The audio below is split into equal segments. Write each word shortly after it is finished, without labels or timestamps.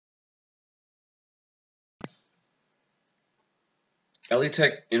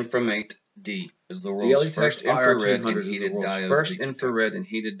Elitech IR-200 is the world's first infrared and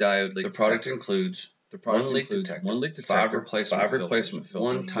heated diode leak. The product includes one leak detector, 5 replacement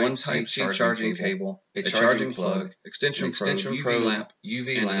filters, one Type-C charging cable, a charging plug, extension probe, UV lamp,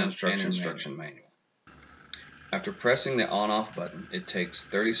 and instruction manual. After pressing the on-off button, it takes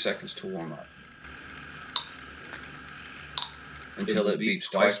 30 seconds to warm up until it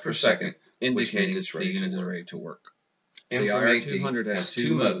beeps twice per second, indicating the unit is ready to work. The IR-200 has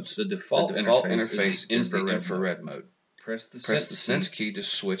two modes. The default interface is the infrared mode. Press the sense key to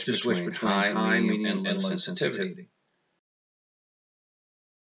switch between high, medium, and low sensitivity.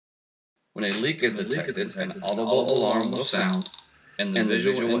 When a leak is detected, an audible alarm will sound, and the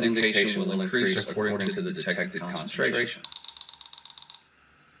visual indication will increase according to the detected concentration.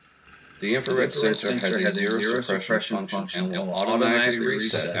 The infrared sensor has a zero suppression function and will automatically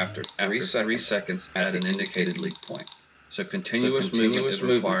reset after 3 seconds at an indicated leak point. So continuous movement is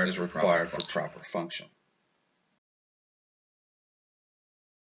required for proper function.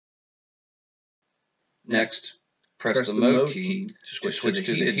 Next, press the mode key to switch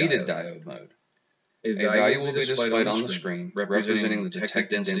to the heated diode mode. A value will be displayed on the screen representing the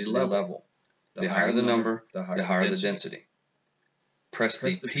detected density level. The higher the number, the higher the density. Press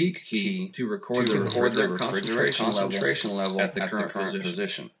the peak key to record the refrigerant concentration level at the current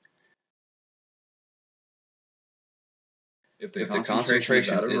position. If the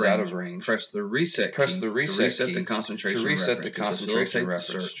concentration is out of range, press the reset key to reset the concentration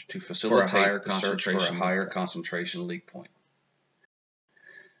reference to facilitate the search for a higher concentration leak point.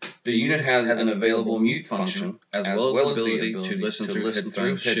 The unit has an available mute function as well as the ability to listen through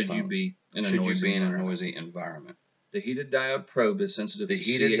headphones should you be in a noisy environment. The heated diode probe is sensitive to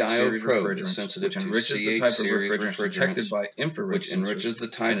CH series refrigerants, which enriches the type of refrigerant detected by infrared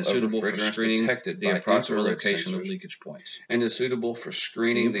sensors, and is suitable for screening the approximate location of leakage points. And is suitable for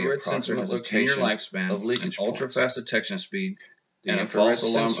screening the approximate location of leakage points. Ultra-fast detection speed, and a false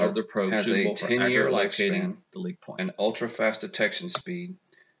alarm of the probe has a 10-year lifespan. The leak point. An ultra-fast detection speed,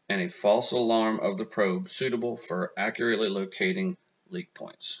 and a false alarm of the probe suitable for accurately locating leak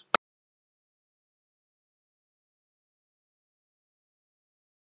points.